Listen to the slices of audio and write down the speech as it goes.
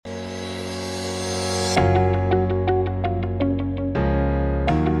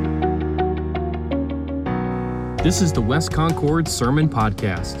This is the West Concord Sermon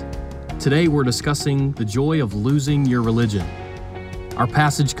Podcast. Today we're discussing the joy of losing your religion. Our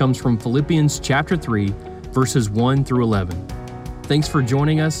passage comes from Philippians chapter 3, verses 1 through 11. Thanks for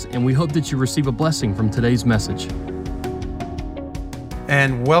joining us, and we hope that you receive a blessing from today's message.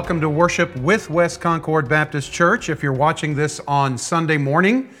 And welcome to worship with West Concord Baptist Church. If you're watching this on Sunday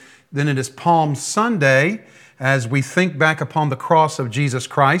morning, then it is Palm Sunday as we think back upon the cross of Jesus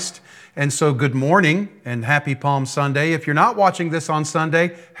Christ. And so good morning and happy Palm Sunday. If you're not watching this on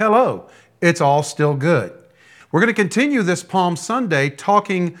Sunday, hello, it's all still good. We're going to continue this Palm Sunday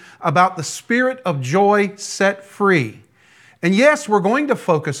talking about the spirit of joy set free. And yes, we're going to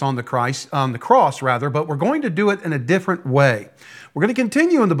focus on the cross, but we're going to do it in a different way. We're going to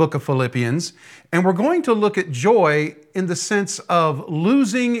continue in the book of Philippians, and we're going to look at joy in the sense of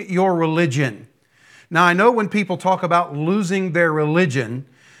losing your religion. Now, I know when people talk about losing their religion,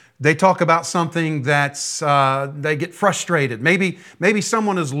 they talk about something that's, they get frustrated. Maybe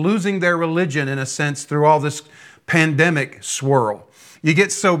someone is losing their religion in a sense through all this pandemic swirl. You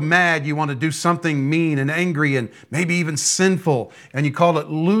get so mad you want to do something mean and angry and maybe even sinful, and you call it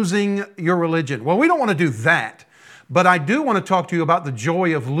losing your religion. Well, we don't want to do that, but I do want to talk to you about the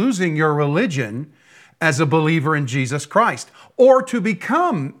joy of losing your religion as a believer in Jesus Christ, or to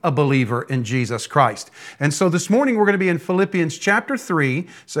become a believer in Jesus Christ. And so this morning we're going to be in Philippians chapter 3.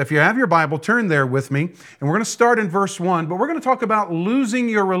 So if you have your Bible, turn there with me. And we're going to start in verse 1, but we're going to talk about losing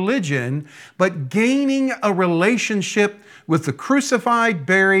your religion, but gaining a relationship with the crucified,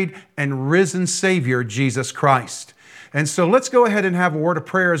 buried, and risen Savior, Jesus Christ. And so let's go ahead and have a word of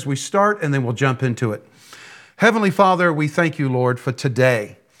prayer as we start, and then we'll jump into it. Heavenly Father, we thank you, Lord, for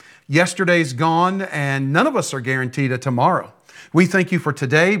today. Yesterday's gone, and none of us are guaranteed a tomorrow. We thank you for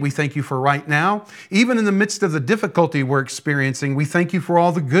today. We thank you for right now. Even in the midst of the difficulty we're experiencing, we thank you for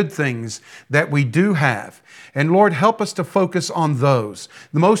all the good things that we do have. And Lord, help us to focus on those.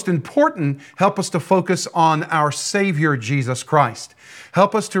 The most important, help us to focus on our Savior, Jesus Christ.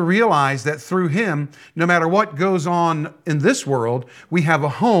 Help us to realize that through Him, no matter what goes on in this world, we have a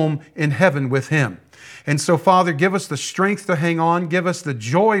home in heaven with Him. And so, Father, give us the strength to hang on. Give us the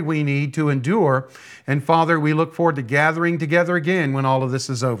joy we need to endure. And, Father, we look forward to gathering together again when all of this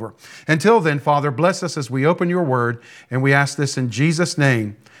is over. Until then, Father, bless us as we open your word. And we ask this in Jesus'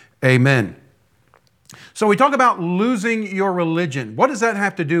 name. Amen. So we talk about losing your religion. What does that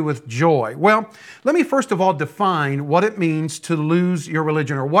have to do with joy? Well, let me first of all define what it means to lose your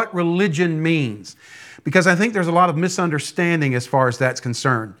religion, or what religion means, because I think there's a lot of misunderstanding as far as that's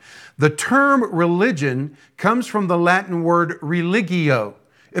concerned. The term religion comes from the Latin word religio.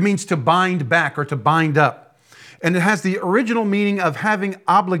 It means to bind back or to bind up. And it has the original meaning of having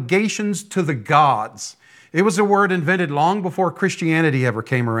obligations to the gods. It was a word invented long before Christianity ever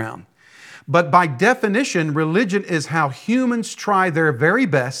came around. But by definition, religion is how humans try their very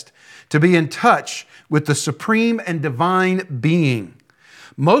best to be in touch with the supreme and divine being.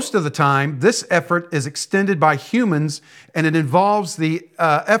 Most of the time, this effort is extended by humans, and it involves the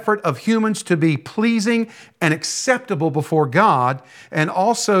effort of humans to be pleasing and acceptable before God, and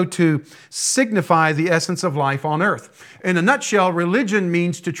also to signify the essence of life on earth. In a nutshell, religion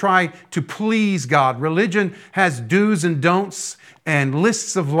means to try to please God. Religion has do's and don'ts and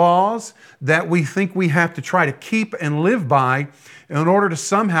lists of laws that we think we have to try to keep and live by in order to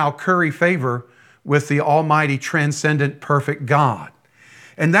somehow curry favor with the almighty, transcendent, perfect God.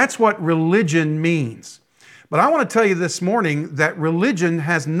 And that's what religion means. But I want to tell you this morning that religion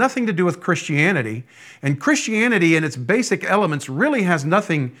has nothing to do with Christianity, and Christianity in its basic elements really has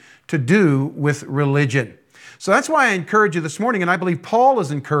nothing to do with religion. So that's why I encourage you this morning, and I believe Paul is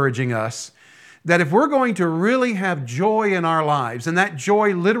encouraging us, that if we're going to really have joy in our lives, and that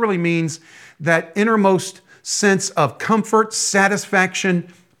joy literally means that innermost sense of comfort,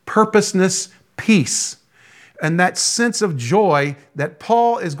 satisfaction, purposeness, peace. And that sense of joy that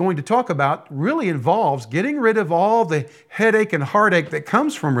Paul is going to talk about really involves getting rid of all the headache and heartache that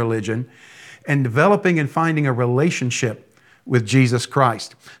comes from religion and developing and finding a relationship with Jesus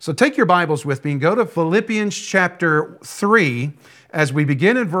Christ. So take your Bibles with me and go to Philippians chapter 3 as we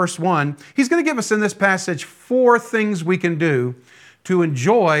begin in verse 1. He's going to give us in this passage 4 things we can do to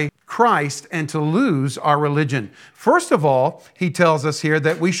enjoy Christ and to lose our religion. First of all, he tells us here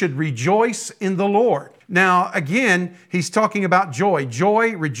that we should rejoice in the Lord. Now, again, he's talking about joy.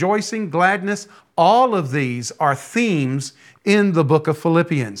 Joy, rejoicing, gladness, all of these are themes in the book of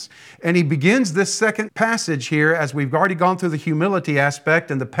Philippians. And he begins this second passage here, as we've already gone through the humility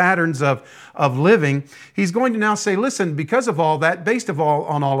aspect and the patterns of living. He's going to now say, listen, because of all that, based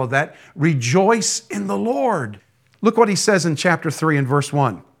on all of that, rejoice in the Lord. Look what he says in chapter 3 and verse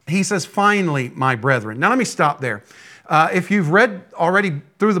 1. he says, finally, my brethren. Now let me stop there. If you've read already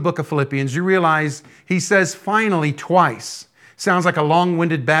through the book of Philippians, you realize he says finally twice. Sounds like a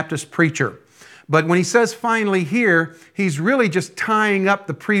long-winded Baptist preacher. But when he says finally here, he's really just tying up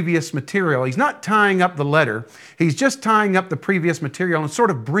the previous material. He's not tying up the letter. He's just tying up the previous material and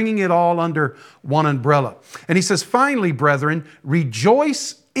sort of bringing it all under one umbrella. And he says, finally, brethren,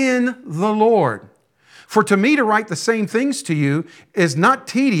 rejoice in the Lord. For to me to write the same things to you is not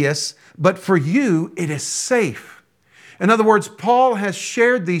tedious, but for you it is safe. In other words, Paul has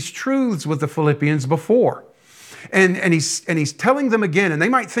shared these truths with the Philippians before. And he's telling them again, and they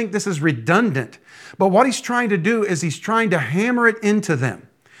might think this is redundant, but what he's trying to do is he's trying to hammer it into them.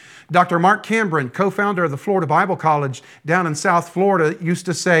 Dr. Mark Cameron, co-founder of the Florida Bible College down in South Florida, used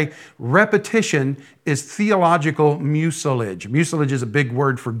to say, repetition is theological mucilage. Mucilage is a big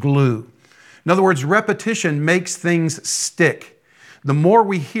word for glue. In other words, repetition makes things stick. The more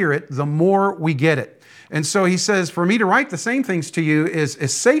we hear it, the more we get it. And so he says, for me to write the same things to you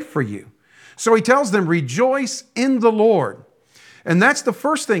is safe for you. So he tells them, rejoice in the Lord. And that's the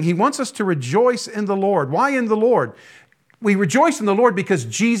first thing. He wants us to rejoice in the Lord. Why in the Lord? We rejoice in the Lord because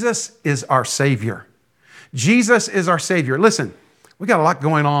Jesus is our Savior. Jesus is our Savior. Listen, we got a lot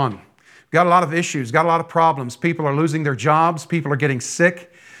going on. We've got a lot of issues, got a lot of problems. People are losing their jobs. People are getting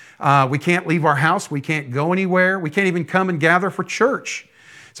sick. We can't leave our house. We can't go anywhere. We can't even come and gather for church.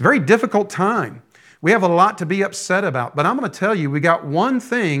 It's a very difficult time. We have a lot to be upset about. But I'm going to tell you, we got one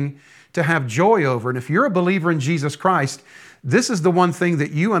thing to have joy over. And if you're a believer in Jesus Christ, this is the one thing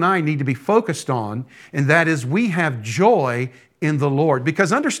that you and I need to be focused on, and that is we have joy in the Lord.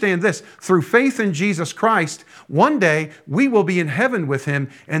 Because understand this, through faith in Jesus Christ, one day we will be in heaven with Him,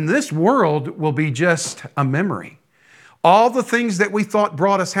 and this world will be just a memory. All the things that we thought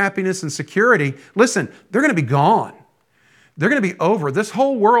brought us happiness and security, listen, they're going to be gone. They're going to be over. This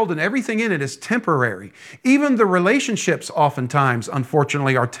whole world and everything in it is temporary. Even the relationships oftentimes,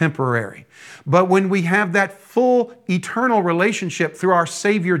 unfortunately, are temporary. But when we have that full eternal relationship through our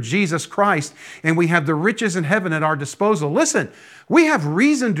Savior Jesus Christ, and we have the riches in heaven at our disposal, listen, we have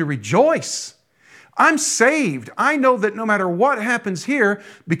reason to rejoice. I'm saved. I know that no matter what happens here,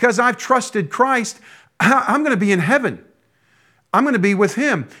 because I've trusted Christ, I'm going to be in heaven. I'm going to be with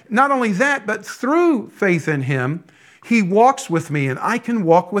Him. Not only that, but through faith in Him, He walks with me and I can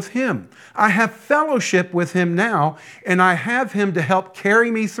walk with Him. I have fellowship with Him now, and I have Him to help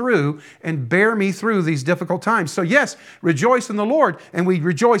carry me through and bear me through these difficult times. So yes, rejoice in the Lord, and we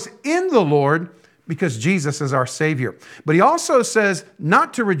rejoice in the Lord because Jesus is our Savior. But He also says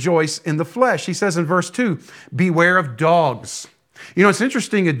not to rejoice in the flesh. He says in verse 2, beware of dogs. You know, it's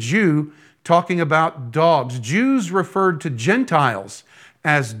interesting, a Jew talking about dogs. Jews referred to Gentiles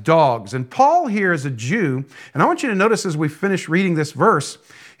as dogs. And Paul here is a Jew, and I want you to notice as we finish reading this verse,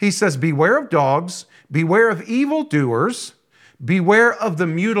 he says, beware of dogs, beware of evildoers, beware of the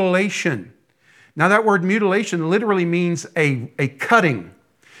mutilation. Now that word mutilation literally means a cutting.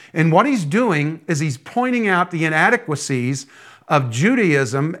 And what he's doing is he's pointing out the inadequacies of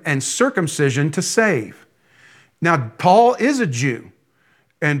Judaism and circumcision to save. Now, Paul is a Jew,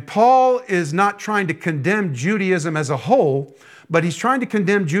 and Paul is not trying to condemn Judaism as a whole, but he's trying to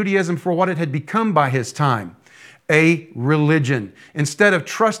condemn Judaism for what it had become by his time, a religion. Instead of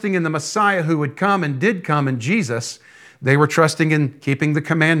trusting in the Messiah who would come and did come in Jesus, they were trusting in keeping the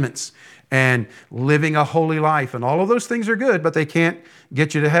commandments and living a holy life. And all of those things are good, but they can't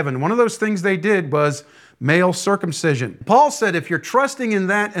get you to heaven. One of those things they did was male circumcision. Paul said, if you're trusting in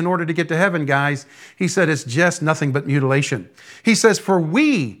that in order to get to heaven, guys, he said it's just nothing but mutilation. He says, for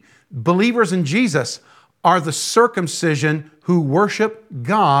we, believers in Jesus, are the circumcision who worship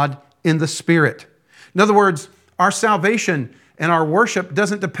God in the Spirit. In other words, our salvation and our worship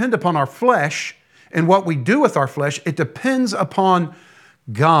doesn't depend upon our flesh and what we do with our flesh. It depends upon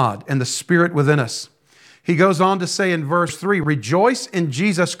God and the Spirit within us. He goes on to say in verse 3, rejoice in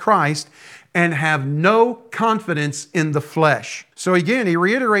Jesus Christ and have no confidence in the flesh. So again, he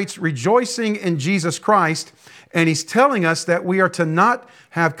reiterates rejoicing in Jesus Christ, and he's telling us that we are to not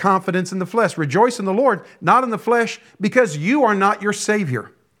have confidence in the flesh. Rejoice in the Lord, not in the flesh, because you are not your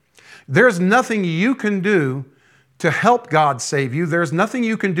Savior. There's nothing you can do to help God save you. There's nothing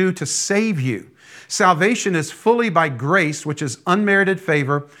you can do to save you. Salvation is fully by grace, which is unmerited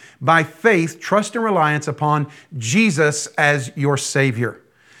favor, by faith, trust and reliance upon Jesus as your Savior.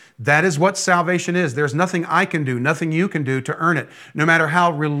 That is what salvation is. There's nothing I can do, nothing you can do to earn it. No matter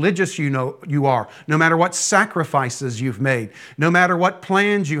how religious you are, no matter what sacrifices you've made, no matter what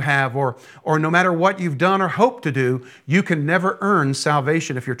plans you have, or no matter what you've done or hope to do, you can never earn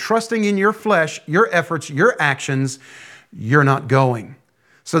salvation. If you're trusting in your flesh, your efforts, your actions, you're not going.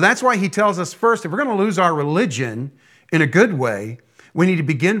 So that's why he tells us first, if we're going to lose our religion in a good way, we need to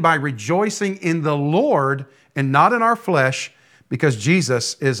begin by rejoicing in the Lord and not in our flesh, because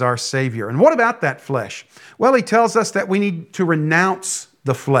Jesus is our Savior. And what about that flesh? Well, he tells us that we need to renounce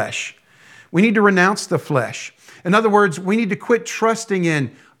the flesh. We need to renounce the flesh. In other words, we need to quit trusting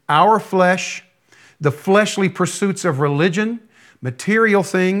in our flesh, the fleshly pursuits of religion, material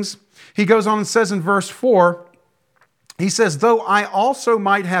things. He goes on and says in verse 4, he says, though I also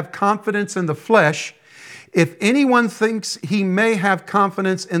might have confidence in the flesh, if anyone thinks he may have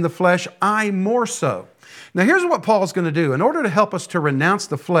confidence in the flesh, I more so. Now here's what Paul's going to do. In order to help us to renounce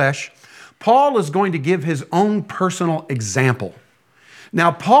the flesh, Paul is going to give his own personal example.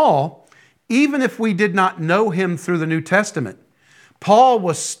 Now Paul, even if we did not know him through the New Testament, Paul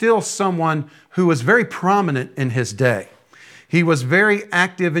was still someone who was very prominent in his day. He was very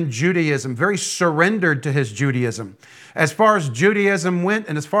active in Judaism, very surrendered to his Judaism. As far as Judaism went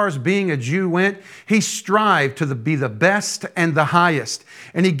and as far as being a Jew went, he strived to be the best and the highest.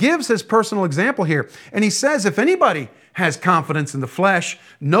 And he gives his personal example here. And he says, if anybody has confidence in the flesh,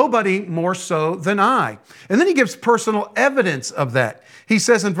 nobody more so than I. And then he gives personal evidence of that. He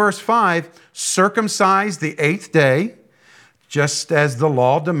says in verse 5, circumcised the 8th day, just as the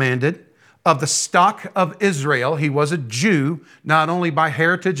law demanded, of the stock of Israel. He was a Jew, not only by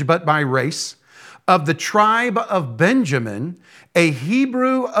heritage, but by race. Of the tribe of Benjamin, a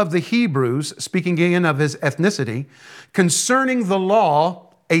Hebrew of the Hebrews, speaking again of his ethnicity, concerning the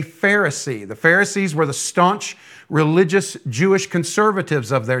law, a Pharisee. The Pharisees were the staunch religious Jewish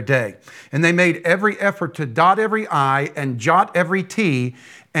conservatives of their day. And they made every effort to dot every I and jot every T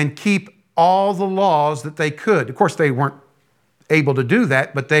and keep all the laws that they could. Of course, they weren't able to do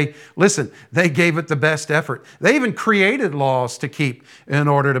that, but they gave it the best effort. They even created laws to keep in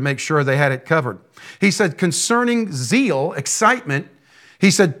order to make sure they had it covered. He said, concerning zeal, excitement,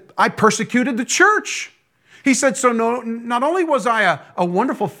 he said, I persecuted the church. He said, so not only was I a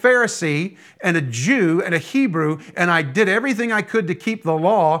wonderful Pharisee and a Jew and a Hebrew, and I did everything I could to keep the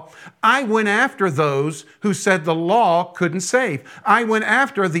law, I went after those who said the law couldn't save. I went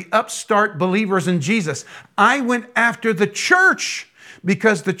after the upstart believers in Jesus. I went after the church,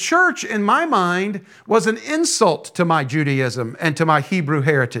 because the church, in my mind, was an insult to my Judaism and to my Hebrew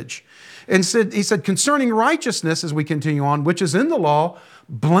heritage. And he said, concerning righteousness, as we continue on, which is in the law,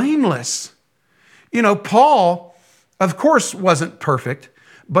 blameless. You know, Paul, of course, wasn't perfect,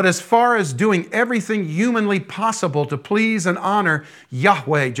 but as far as doing everything humanly possible to please and honor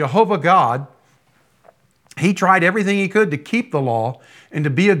Yahweh, Jehovah God, he tried everything he could to keep the law and to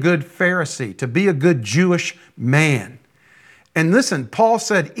be a good Pharisee, to be a good Jewish man. And listen, Paul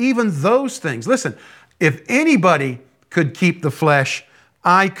said, even those things, listen, if anybody could keep the flesh,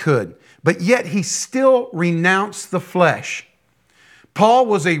 I could. But yet he still renounced the flesh. Paul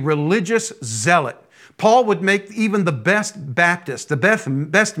was a religious zealot. Paul would make even the best Baptist, the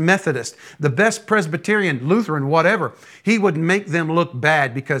best Methodist, the best Presbyterian, Lutheran, whatever, he would make them look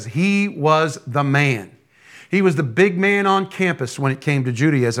bad because he was the man. He was the big man on campus when it came to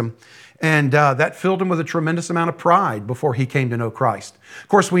Judaism, and that filled him with a tremendous amount of pride before he came to know Christ. Of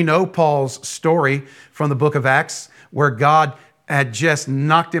course, we know Paul's story from the book of Acts, where God had just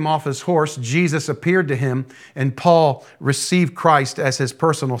knocked him off his horse. Jesus appeared to him, and Paul received Christ as his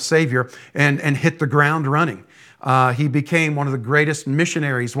personal Savior and hit the ground running. He became one of the greatest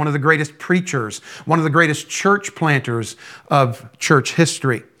missionaries, one of the greatest preachers, one of the greatest church planters of church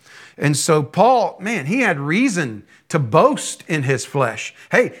history. And so Paul, man, he had reason to boast in his flesh.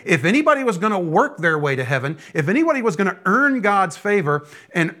 Hey, if anybody was going to work their way to heaven, if anybody was going to earn God's favor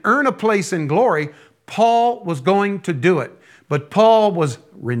and earn a place in glory, Paul was going to do it. But Paul was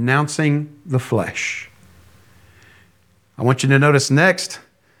renouncing the flesh. I want you to notice next,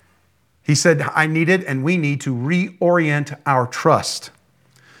 he said, I needed and we need to reorient our trust.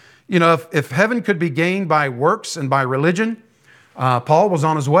 You know, if heaven could be gained by works and by religion, Paul was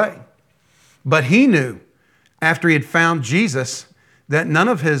on his way. But he knew after he had found Jesus that none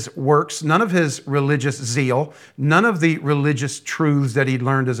of his works, none of his religious zeal, none of the religious truths that he'd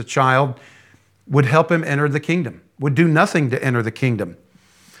learned as a child would help him enter the kingdom, would do nothing to enter the kingdom.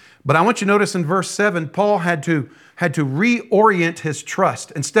 But I want you to notice in verse 7, Paul had to reorient his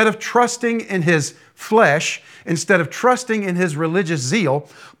trust. Instead of trusting in his flesh, instead of trusting in his religious zeal,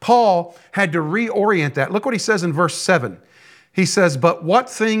 Paul had to reorient that. Look what he says in verse 7. He says, but what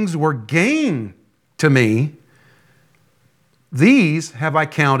things were gain to me, these have I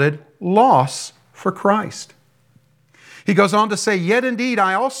counted loss for Christ. He goes on to say, yet indeed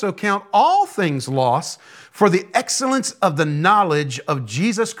I also count all things loss for the excellence of the knowledge of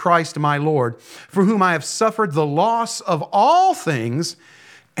Jesus Christ my Lord, for whom I have suffered the loss of all things,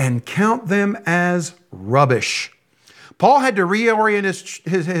 and count them as rubbish. Paul had to reorient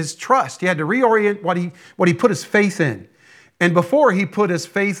his trust. He had to reorient what he put his faith in. And before he put his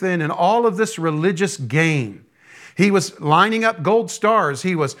faith in all of this religious gain, he was lining up gold stars.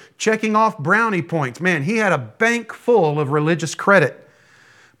 He was checking off brownie points. Man, he had a bank full of religious credit.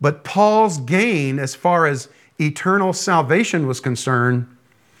 But Paul's gain, as far as eternal salvation was concerned,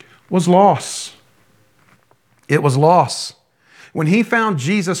 was loss. It was loss. When he found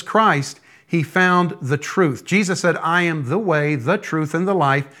Jesus Christ, he found the truth. Jesus said, I am the way, the truth, and the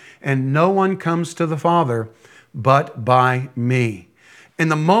life, and no one comes to the Father but by me. In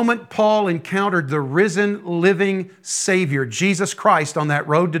the moment Paul encountered the risen, living Savior, Jesus Christ, on that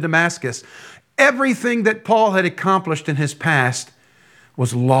road to Damascus, everything that Paul had accomplished in his past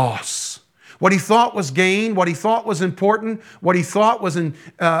was loss. What he thought was gain, what he thought was important, what he thought was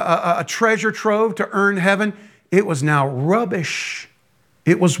a treasure trove to earn heaven, it was now rubbish.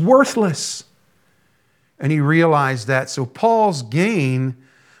 It was worthless. And he realized that. So Paul's gain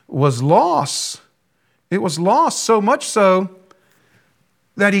was loss. It was loss, so much so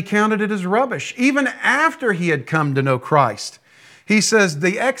that he counted it as rubbish. Even after he had come to know Christ. He says,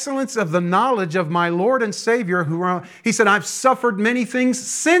 the excellence of the knowledge of my Lord and Savior, he said, I've suffered many things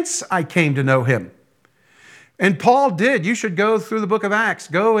since I came to know Him. And Paul did. You should go through the book of Acts,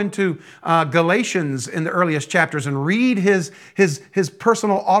 go into Galatians in the earliest chapters and read his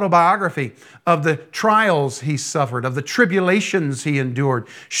personal autobiography of the trials he suffered, of the tribulations he endured,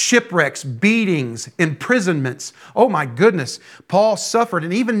 shipwrecks, beatings, imprisonments. Oh my goodness, Paul suffered.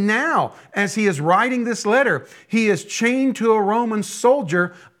 And even now, as he is writing this letter, he is chained to a Roman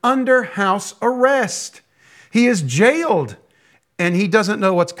soldier under house arrest. He is jailed. And he doesn't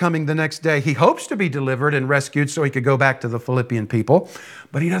know what's coming the next day. He hopes to be delivered and rescued so he could go back to the Philippian people,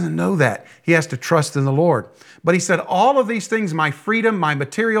 but he doesn't know that. He has to trust in the Lord. But he said, all of these things, my freedom, my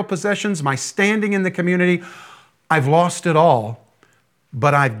material possessions, my standing in the community, I've lost it all,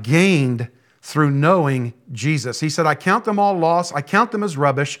 but I've gained through knowing Jesus. He said, I count them all loss. I count them as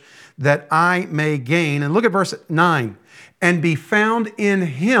rubbish that I may gain. And look at verse 9. And be found in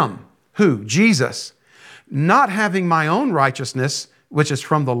Him. Who? Jesus. Not having my own righteousness, which is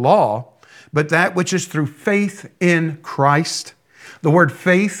from the law, but that which is through faith in Christ. The word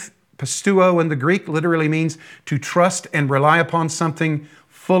faith, pisteuo in the Greek, literally means to trust and rely upon something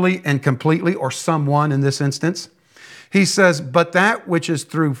fully and completely, or someone in this instance. He says, but that which is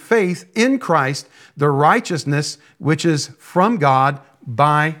through faith in Christ, the righteousness which is from God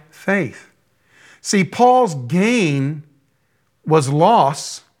by faith. See, Paul's gain was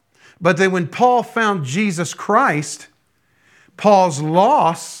loss. But then when Paul found Jesus Christ, Paul's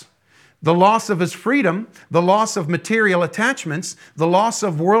loss, the loss of his freedom, the loss of material attachments, the loss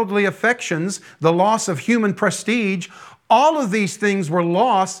of worldly affections, the loss of human prestige, all of these things were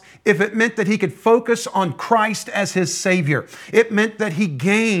lost if it meant that he could focus on Christ as his Savior. It meant that he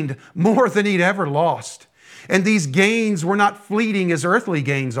gained more than he'd ever lost. And these gains were not fleeting as earthly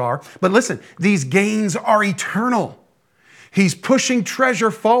gains are. But listen, these gains are eternal. He's pushing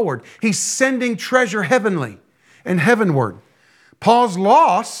treasure forward. He's sending treasure heavenly and heavenward. Paul's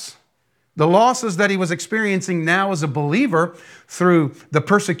loss, the losses that he was experiencing now as a believer through the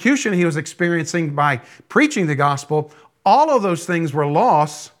persecution he was experiencing by preaching the gospel, all of those things were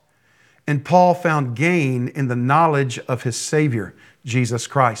loss, and Paul found gain in the knowledge of his Savior, Jesus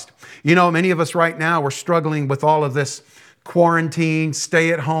Christ. You know, many of us right now, we're struggling with all of this quarantine,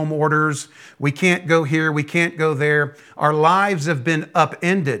 stay-at-home orders. We can't go here, we can't go there. Our lives have been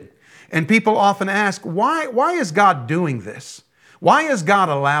upended. And people often ask, why is God doing this? Why is God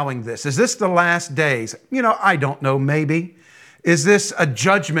allowing this? Is this the last days? You know, I don't know, maybe. Is this a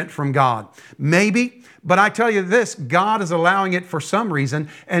judgment from God? Maybe. But I tell you this, God is allowing it for some reason,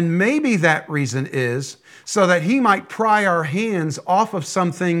 and maybe that reason is so that He might pry our hands off of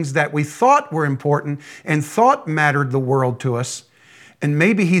some things that we thought were important and thought mattered the world to us. And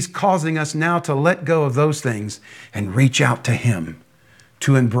maybe He's causing us now to let go of those things and reach out to Him,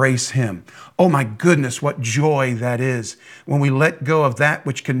 to embrace Him. Oh my goodness, what joy that is when we let go of that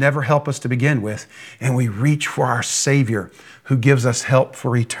which can never help us to begin with, and we reach for our Savior who gives us help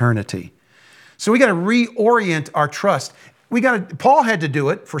for eternity. So we got to reorient our trust. Paul had to do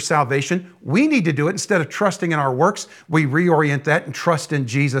it for salvation. We need to do it. Instead of trusting in our works, we reorient that and trust in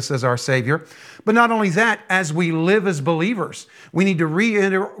Jesus as our Savior. But not only that, as we live as believers, we need to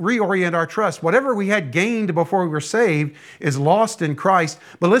reorient our trust. Whatever we had gained before we were saved is lost in Christ.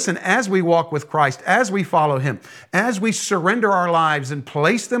 But listen, as we walk with Christ, as we follow Him, as we surrender our lives and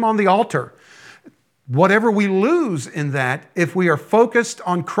place them on the altar, whatever we lose in that, if we are focused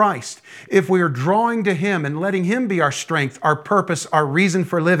on Christ, if we are drawing to Him and letting Him be our strength, our purpose, our reason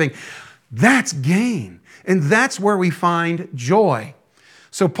for living, that's gain. And that's where we find joy.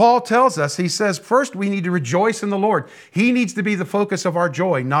 So Paul tells us, he says, first we need to rejoice in the Lord. He needs to be the focus of our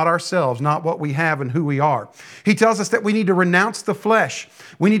joy, not ourselves, not what we have and who we are. He tells us that we need to renounce the flesh.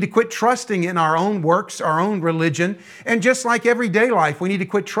 We need to quit trusting in our own works, our own religion. And just like everyday life, we need to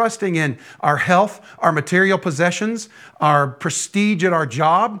quit trusting in our health, our material possessions, our prestige at our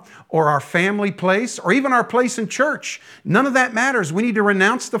job, or our family place, or even our place in church. None of that matters. We need to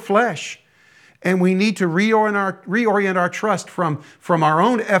renounce the flesh. And we need to reorient our trust from our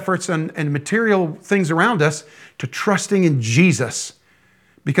own efforts and material things around us to trusting in Jesus.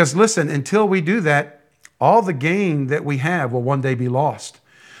 Because listen, until we do that, all the gain that we have will one day be lost.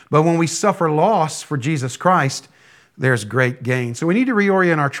 But when we suffer loss for Jesus Christ, there's great gain. So we need to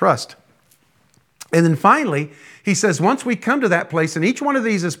reorient our trust. And then finally, he says, once we come to that place, and each one of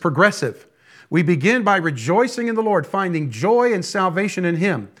these is progressive, we begin by rejoicing in the Lord, finding joy and salvation in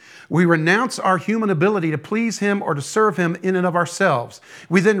Him. We renounce our human ability to please Him or to serve Him in and of ourselves.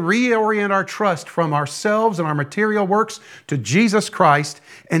 We then reorient our trust from ourselves and our material works to Jesus Christ.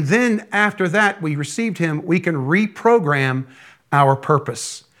 And then after that, we received Him, we can reprogram our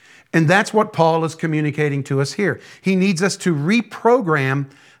purpose. And that's what Paul is communicating to us here. He needs us to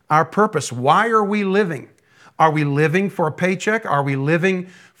reprogram our purpose. Why are we living? Are we living for a paycheck? Are we living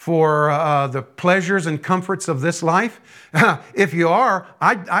for the pleasures and comforts of this life? If you are,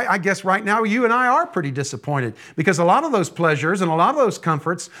 I guess right now you and I are pretty disappointed because a lot of those pleasures and a lot of those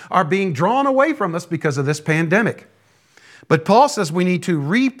comforts are being drawn away from us because of this pandemic. But Paul says we need to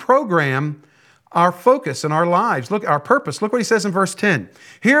reprogram our focus in our lives. Look, our purpose. Look what he says in verse 10.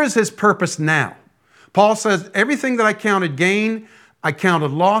 Here is his purpose now. Paul says, everything that I counted gain, I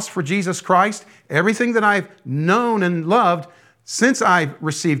counted loss for Jesus Christ. Everything that I've known and loved since I've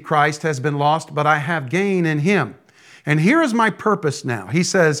received Christ has been lost, but I have gain in Him. And here is my purpose now. He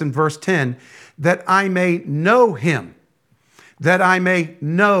says in verse 10, that I may know Him. That I may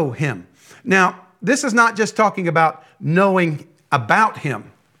know Him. Now, this is not just talking about knowing about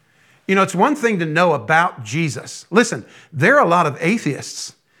Him. You know, it's one thing to know about Jesus. Listen, there are a lot of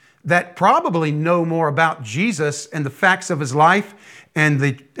atheists that probably know more about Jesus and the facts of His life and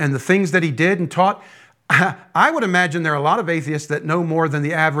the things that He did and taught. I would imagine there are a lot of atheists that know more than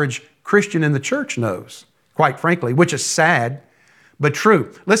the average Christian in the church knows, quite frankly, which is sad, but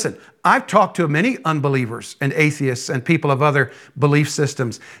true. Listen, I've talked to many unbelievers and atheists and people of other belief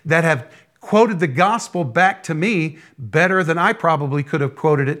systems that have quoted the gospel back to me better than I probably could have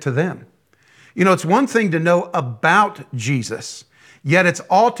quoted it to them. You know, it's one thing to know about Jesus, yet it's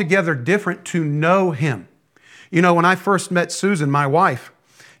altogether different to know Him. You know, when I first met Susan, my wife,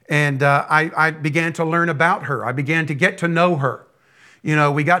 and I began to learn about her. I began to get to know her. You know,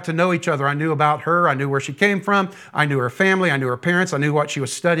 we got to know each other. I knew about her. I knew where she came from. I knew her family. I knew her parents. I knew what she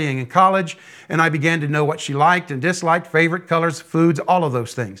was studying in college. And I began to know what she liked and disliked, favorite colors, foods, all of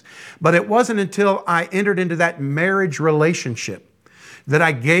those things. But it wasn't until I entered into that marriage relationship that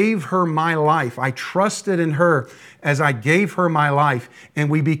I gave her my life. I trusted in her as I gave her my life, and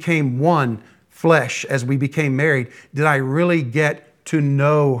we became one flesh as we became married. Did I really get to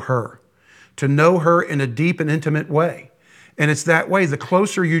know her in a deep and intimate way? And it's that way. The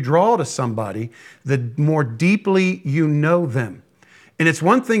closer you draw to somebody, the more deeply you know them. And it's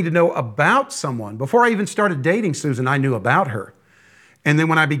one thing to know about someone. Before I even started dating Susan, I knew about her. And then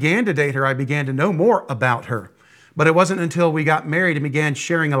when I began to date her, I began to know more about her. But it wasn't until we got married and began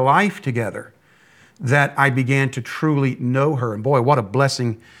sharing a life together that I began to truly know her. And boy, what a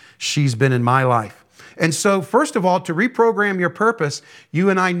blessing she's been in my life. And so, first of all, to reprogram your purpose, you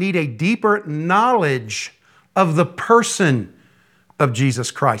and I need a deeper knowledge of the person of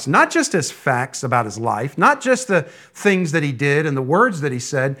Jesus Christ. Not just His facts about His life, not just the things that He did and the words that He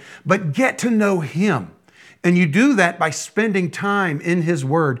said, but get to know Him. And you do that by spending time in His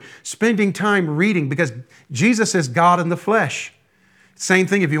Word, spending time reading, because Jesus is God in the flesh. Same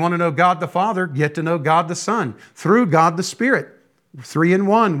thing, if you want to know God the Father, get to know God the Son through God the Spirit. 3 in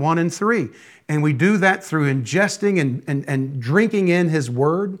 1, 1 in 3. And we do that through ingesting and drinking in His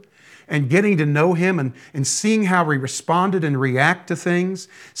Word and getting to know Him and seeing how He responded and react to things,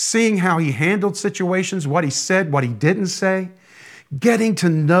 seeing how He handled situations, what He said, what He didn't say, getting to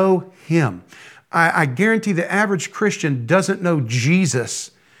know Him. I guarantee the average Christian doesn't know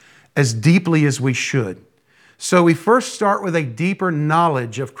Jesus as deeply as we should. So we first start with a deeper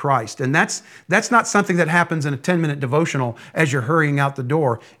knowledge of Christ. And that's not something that happens in a 10-minute devotional as you're hurrying out the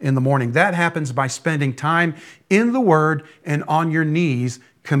door in the morning. That happens by spending time in the Word and on your knees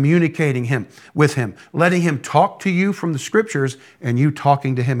communicating with him, letting him talk to you from the scriptures and you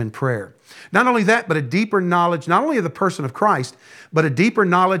talking to him in prayer. Not only that, but a deeper knowledge, not only of the person of Christ, but a deeper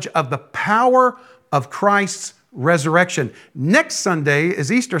knowledge of the power of Christ's resurrection. Next Sunday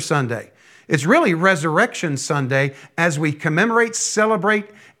is Easter Sunday. It's really Resurrection Sunday as we commemorate, celebrate,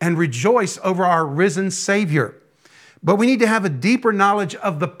 and rejoice over our risen Savior. But we need to have a deeper knowledge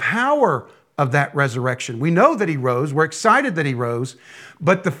of the power of that resurrection. We know that he rose. We're excited that he rose.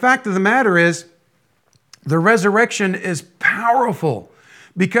 But the fact of the matter is, the resurrection is powerful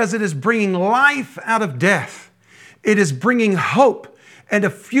because it is bringing life out of death. It is bringing hope and a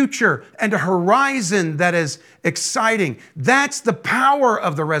future and a horizon that is exciting. That's the power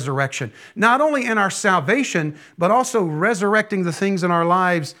of the resurrection. Not only in our salvation, but also resurrecting the things in our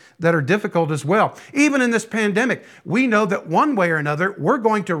lives that are difficult as well. Even in this pandemic, we know that one way or another, we're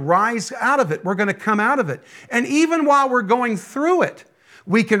going to rise out of it. We're going to come out of it. And even while we're going through it,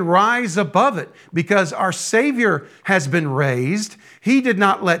 we can rise above it because our Savior has been raised. He did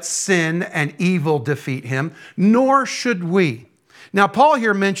not let sin and evil defeat him, nor should we. Now, Paul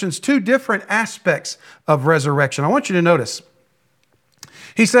here mentions two different aspects of resurrection. I want you to notice.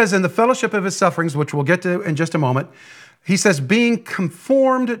 He says, in the fellowship of his sufferings, which we'll get to in just a moment, he says, being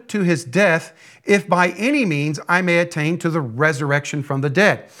conformed to his death, if by any means I may attain to the resurrection from the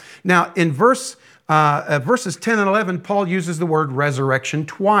dead. Now, in verses 10 and 11, Paul uses the word resurrection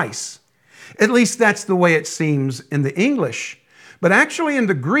twice. At least that's the way it seems in the English. But actually in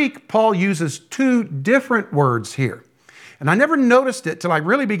the Greek, Paul uses two different words here. And I never noticed it till I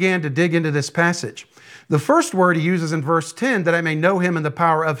really began to dig into this passage. The first word he uses in verse 10, that I may know him in the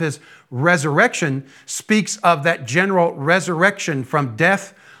power of his resurrection, speaks of that general resurrection from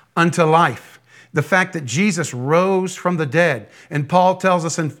death unto life. The fact that Jesus rose from the dead. And Paul tells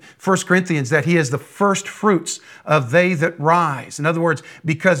us in 1 Corinthians that he is the first fruits of they that rise. In other words,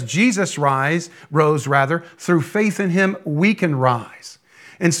 because Jesus rose, through faith in him, we can rise.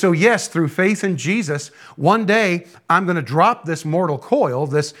 And so, yes, through faith in Jesus, one day I'm going to drop this mortal coil,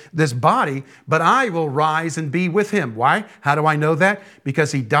 this body, but I will rise and be with him. Why? How do I know that?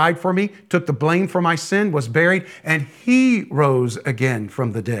 Because he died for me, took the blame for my sin, was buried, and he rose again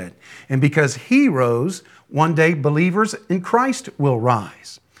from the dead. And because he rose, one day believers in Christ will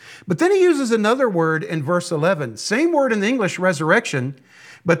rise. But then he uses another word in verse 11. Same word in the English, resurrection,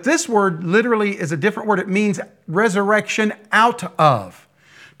 but this word literally is a different word. It means resurrection out of.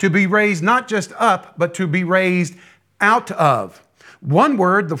 To be raised not just up, but to be raised out of. One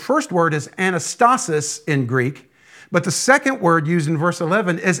word, the first word is anastasis in Greek, but the second word used in verse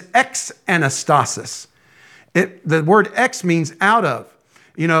 11 is ex-anastasis. The word ex means out of.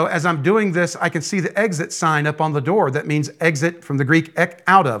 You know, as I'm doing this, I can see the exit sign up on the door. That means exit from the Greek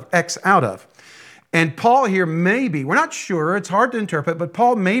out of, ex out of. And Paul here may be, we're not sure, it's hard to interpret, but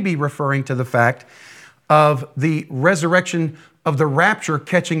Paul may be referring to the fact of the resurrection of the rapture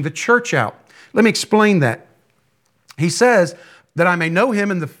catching the church out. Let me explain that. He says that I may know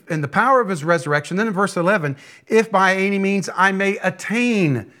him in the power of his resurrection. Then in verse 11, if by any means I may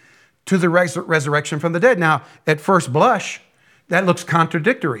attain to the resurrection from the dead. Now, at first blush, that looks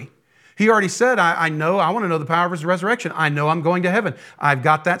contradictory. He already said, I want to know the power of his resurrection. I know I'm going to heaven. I've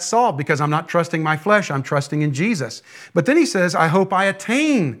got that solved because I'm not trusting my flesh. I'm trusting in Jesus. But then he says, I hope I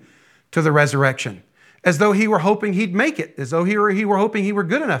attain to the resurrection. As though he were hoping he'd make it, as though he were hoping he were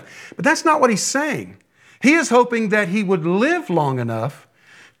good enough. But that's not what he's saying. He is hoping that he would live long enough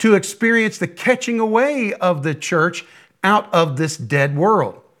to experience the catching away of the church out of this dead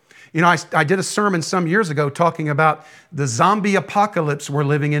world. You know, I did a sermon some years ago talking about the zombie apocalypse we're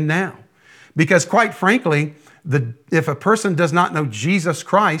living in now. Because quite frankly, if a person does not know Jesus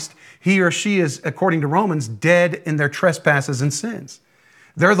Christ, he or she is, according to Romans, dead in their trespasses and sins.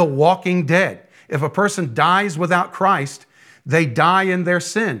 They're the walking dead. If a person dies without Christ, they die in their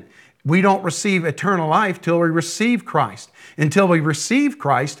sin. We don't receive eternal life till we receive Christ. Until we receive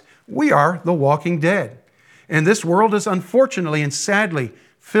Christ, we are the walking dead. And this world is unfortunately and sadly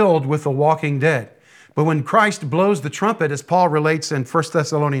filled with the walking dead. But when Christ blows the trumpet, as Paul relates in 1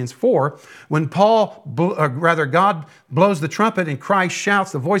 Thessalonians 4, when God blows the trumpet and Christ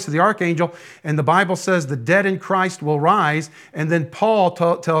shouts, the voice of the archangel, and the Bible says the dead in Christ will rise, and then Paul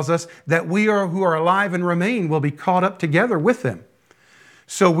tells us that we who are alive and remain will be caught up together with them.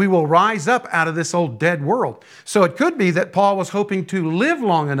 So we will rise up out of this old dead world. So it could be that Paul was hoping to live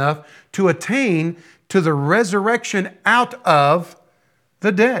long enough to attain to the resurrection out of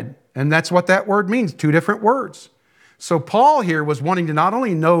the dead. And that's what that word means, two different words. So Paul here was wanting to not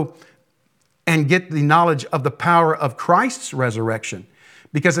only know and get the knowledge of the power of Christ's resurrection,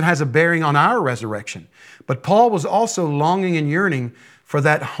 because it has a bearing on our resurrection, but Paul was also longing and yearning for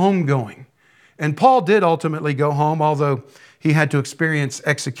that homegoing. And Paul did ultimately go home, although he had to experience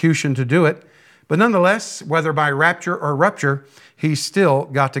execution to do it. But nonetheless, whether by rapture or rupture, he still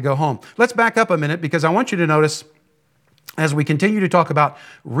got to go home. Let's back up a minute because I want you to notice as we continue to talk about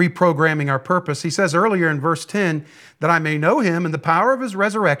reprogramming our purpose. He says earlier in verse 10, that I may know him and the power of his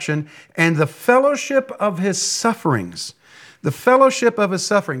resurrection and the fellowship of his sufferings. The fellowship of his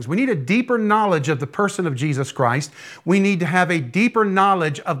sufferings. We need a deeper knowledge of the person of Jesus Christ. We need to have a deeper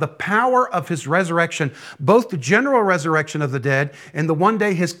knowledge of the power of his resurrection, both the general resurrection of the dead and the one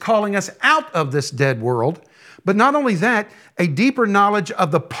day his calling us out of this dead world. But not only that, a deeper knowledge of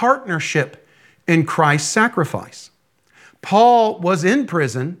the partnership in Christ's sacrifice. Paul was in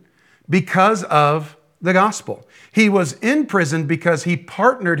prison because of the gospel. He was in prison because he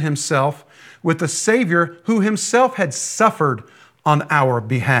partnered himself with the Savior who himself had suffered on our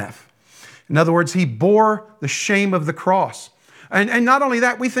behalf. In other words, he bore the shame of the cross. And not only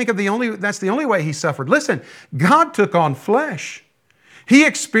that, we think of that's the only way he suffered. Listen, God took on flesh. He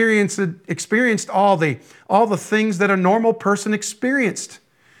experienced all the things that a normal person experienced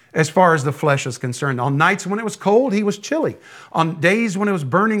as far as the flesh is concerned. On nights when it was cold, he was chilly. On days when it was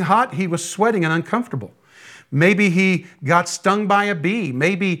burning hot, he was sweating and uncomfortable. Maybe he got stung by a bee.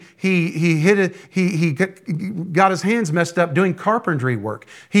 Maybe he got his hands messed up doing carpentry work.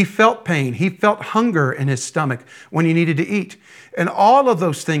 He felt pain. He felt hunger in his stomach when he needed to eat. And all of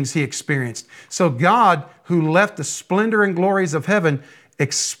those things he experienced. So God, who left the splendor and glories of heaven,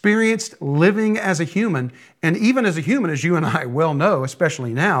 experienced living as a human. And even as a human, as you and I well know,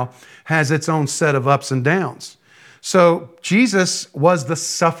 especially now, has its own set of ups and downs. So Jesus was the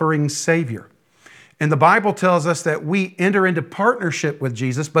suffering Savior. And the Bible tells us that we enter into partnership with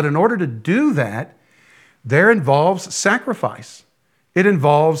Jesus, but in order to do that, there involves sacrifice. It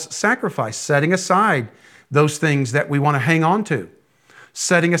involves sacrifice, setting aside those things that we want to hang on to,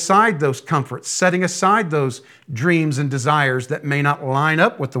 setting aside those comforts, setting aside those dreams and desires that may not line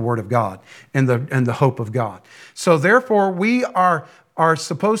up with the Word of God and the hope of God. So therefore, we are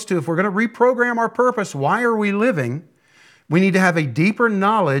supposed to, if we're going to reprogram our purpose, why are we living? We need to have a deeper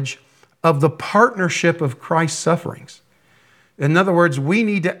knowledge of the partnership of Christ's sufferings. In other words, we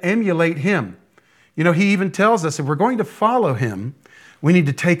need to emulate him. You know, he even tells us if we're going to follow him, we need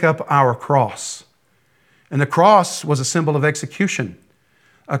to take up our cross. And the cross was a symbol of execution.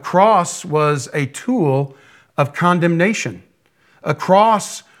 A cross was a tool of condemnation. A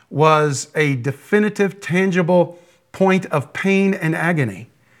cross was a definitive, tangible point of pain and agony.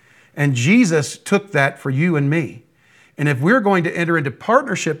 And Jesus took that for you and me. And if we're going to enter into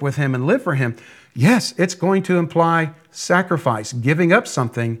partnership with him and live for him, yes, it's going to imply sacrifice, giving up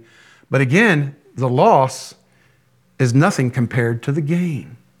something. But again, the loss is nothing compared to the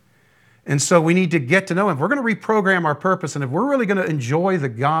gain. And so we need to get to know him. If we're going to reprogram our purpose, and if we're really going to enjoy the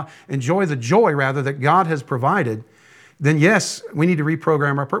joy that God has provided, then yes, we need to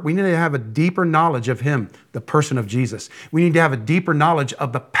reprogram our purpose. We need to have a deeper knowledge of him, the person of Jesus. We need to have a deeper knowledge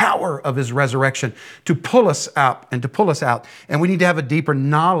of the power of his resurrection to pull us out. And we need to have a deeper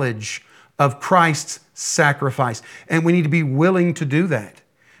knowledge of Christ's sacrifice. And we need to be willing to do that.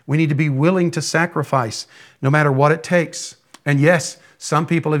 We need to be willing to sacrifice no matter what it takes. And yes, some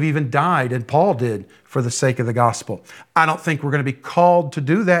people have even died, and Paul did, for the sake of the gospel. I don't think we're going to be called to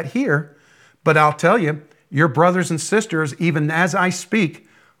do that here, but I'll tell you, your brothers and sisters, even as I speak,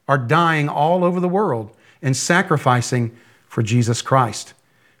 are dying all over the world and sacrificing for Jesus Christ.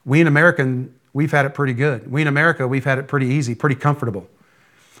 We in America, we've had it pretty good. We in America, we've had it pretty easy, pretty comfortable.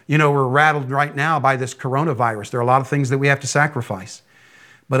 You know, we're rattled right now by this coronavirus. There are a lot of things that we have to sacrifice.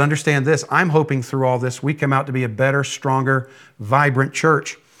 But understand this, I'm hoping through all this, we come out to be a better, stronger, vibrant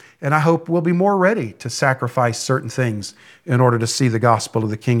church. And I hope we'll be more ready to sacrifice certain things in order to see the gospel of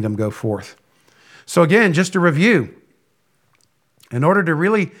the kingdom go forth. So again, just to review, in order to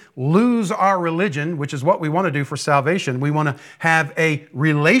really lose our religion, which is what we want to do for salvation, we want to have a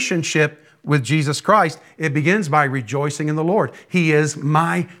relationship with Jesus Christ. It begins by rejoicing in the Lord. He is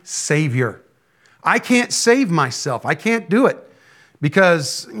my Savior. I can't save myself. I can't do it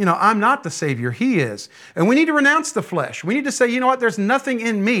because, I'm not the Savior. He is. And we need to renounce the flesh. We need to say, you know what? There's nothing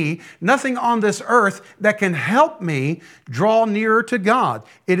in me, nothing on this earth that can help me draw nearer to God.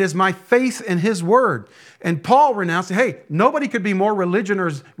 It is my faith in His Word. And Paul renounced, hey, nobody could be more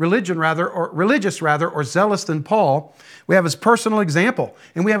religious or zealous than Paul. We have his personal example,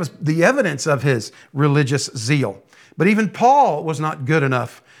 and we have the evidence of his religious zeal. But even Paul was not good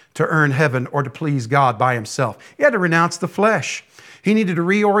enough to earn heaven or to please God by himself. He had to renounce the flesh. He needed to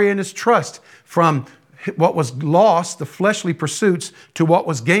reorient his trust from what was lost, the fleshly pursuits, to what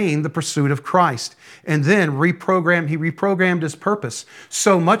was gained, the pursuit of Christ. And then he reprogrammed his purpose,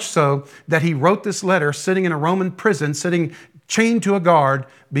 so much so that he wrote this letter sitting in a Roman prison, sitting chained to a guard,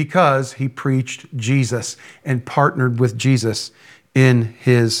 because he preached Jesus and partnered with Jesus in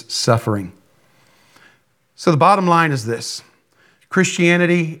his suffering. So the bottom line is this: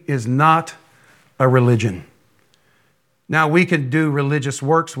 Christianity is not a religion. Now, we can do religious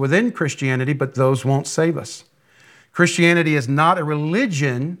works within Christianity, but those won't save us. Christianity is not a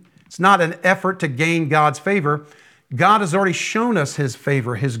religion. It's not an effort to gain God's favor. God has already shown us his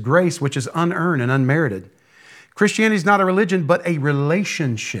favor, his grace, which is unearned and unmerited. Christianity is not a religion, but a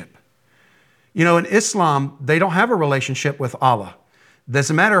relationship. You know, in Islam, they don't have a relationship with Allah. As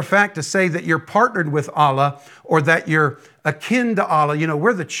a matter of fact, to say that you're partnered with Allah or that you're akin to Allah, you know,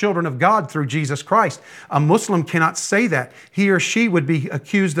 we're the children of God through Jesus Christ. A Muslim cannot say that. He or she would be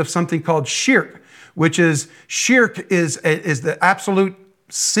accused of something called shirk, which is the absolute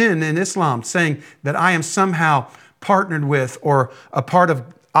sin in Islam, saying that I am somehow partnered with or a part of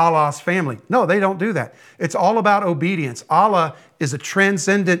Allah's family. No, they don't do that. It's all about obedience. Allah is a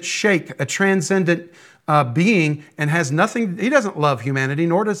transcendent sheikh, a transcendent being, and has nothing. He doesn't love humanity,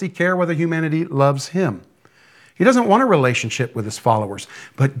 nor does he care whether humanity loves him. He doesn't want a relationship with his followers,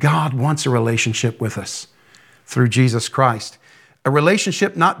 but God wants a relationship with us through Jesus Christ. A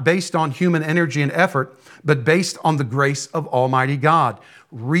relationship not based on human energy and effort, but based on the grace of Almighty God,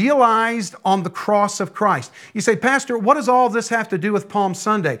 realized on the cross of Christ. You say, Pastor, what does all this have to do with Palm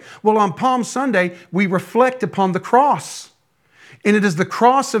Sunday? Well, on Palm Sunday, we reflect upon the cross. And it is the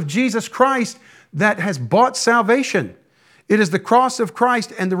cross of Jesus Christ that has bought salvation. It is the cross of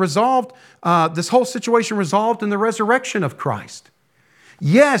Christ and this whole situation resolved in the resurrection of Christ.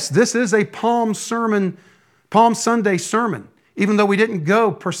 Yes, this is a Palm Sunday sermon, even though we didn't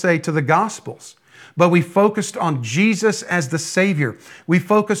go per se to the Gospels. But we focused on Jesus as the Savior. We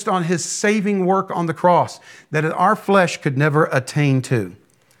focused on his saving work on the cross that our flesh could never attain to.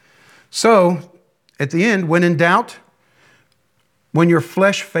 So, at the end, when in doubt, when your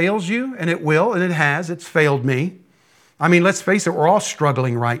flesh fails you, and it will, and it has, it's failed me. I mean, let's face it, we're all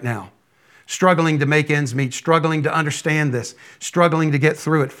struggling right now. Struggling to make ends meet, struggling to understand this, struggling to get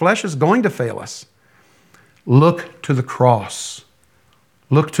through it. Flesh is going to fail us. Look to the cross.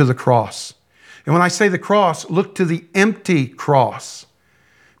 Look to the cross. And when I say the cross, look to the empty cross,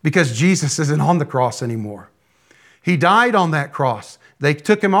 because Jesus isn't on the cross anymore. He died on that cross. They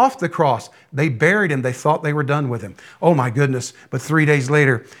took him off the cross. They buried him. They thought they were done with him. Oh my goodness. But 3 days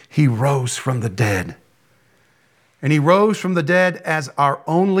later, he rose from the dead. And he rose from the dead as our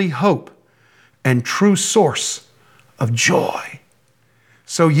only hope and true source of joy.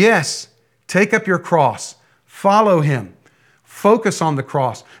 So yes, take up your cross. Follow him. Focus on the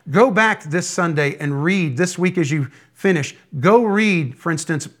cross. Go back this Sunday and read this week as you finish. Go read, for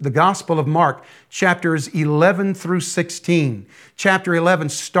instance, the Gospel of Mark, chapters 11 through 16. Chapter 11,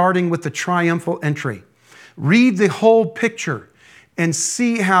 starting with the triumphal entry. Read the whole picture and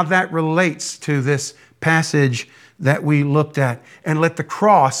see how that relates to this passage that we looked at. And let the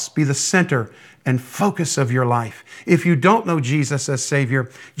cross be the center and focus of your life. If you don't know Jesus as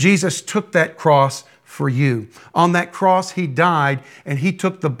Savior, Jesus took that cross for you. On that cross, he died, and he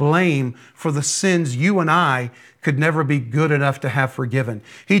took the blame for the sins you and I could never be good enough to have forgiven.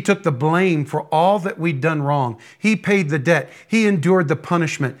 He took the blame for all that we'd done wrong. He paid the debt. He endured the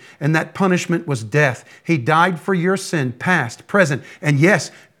punishment, and that punishment was death. He died for your sin, past, present, and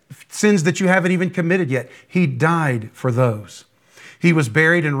yes, sins that you haven't even committed yet. He died for those. He was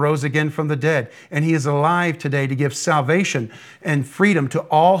buried and rose again from the dead, and he is alive today to give salvation and freedom to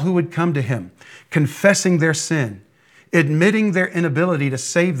all who would come to him, confessing their sin, admitting their inability to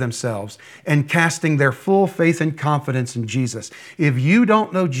save themselves, and casting their full faith and confidence in Jesus. If you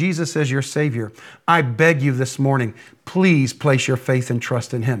don't know Jesus as your Savior, I beg you this morning, please place your faith and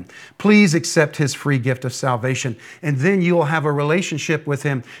trust in him. Please accept his free gift of salvation, and then you will have a relationship with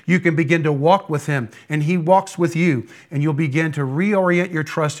him. You can begin to walk with him, and he walks with you, and you'll begin to reorient your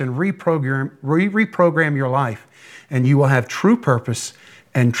trust and reprogram your life, and you will have true purpose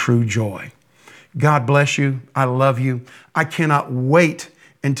and true joy. God bless you. I love you. I cannot wait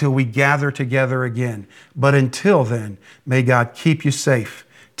until we gather together again. But until then, may God keep you safe.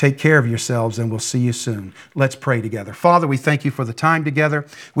 Take care of yourselves, and we'll see you soon. Let's pray together. Father, we thank you for the time together.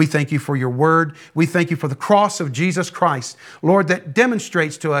 We thank you for your word. We thank you for the cross of Jesus Christ, Lord, that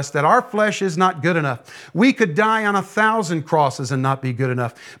demonstrates to us that our flesh is not good enough. We could die on 1,000 crosses and not be good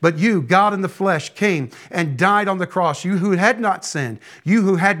enough. But you, God in the flesh, came and died on the cross. You who had not sinned, you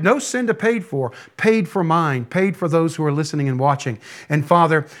who had no sin to pay for mine, paid for those who are listening and watching. And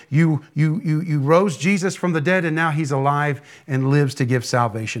Father, you rose Jesus from the dead, and now he's alive and lives to give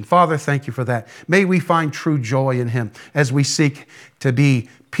salvation. Father, thank you for that. May we find true joy in him as we seek to be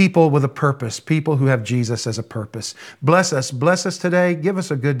people with a purpose, people who have Jesus as a purpose. Bless us today. Give us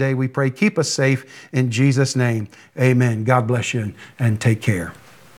a good day, we pray. Keep us safe in Jesus' name. Amen. God bless you and take care.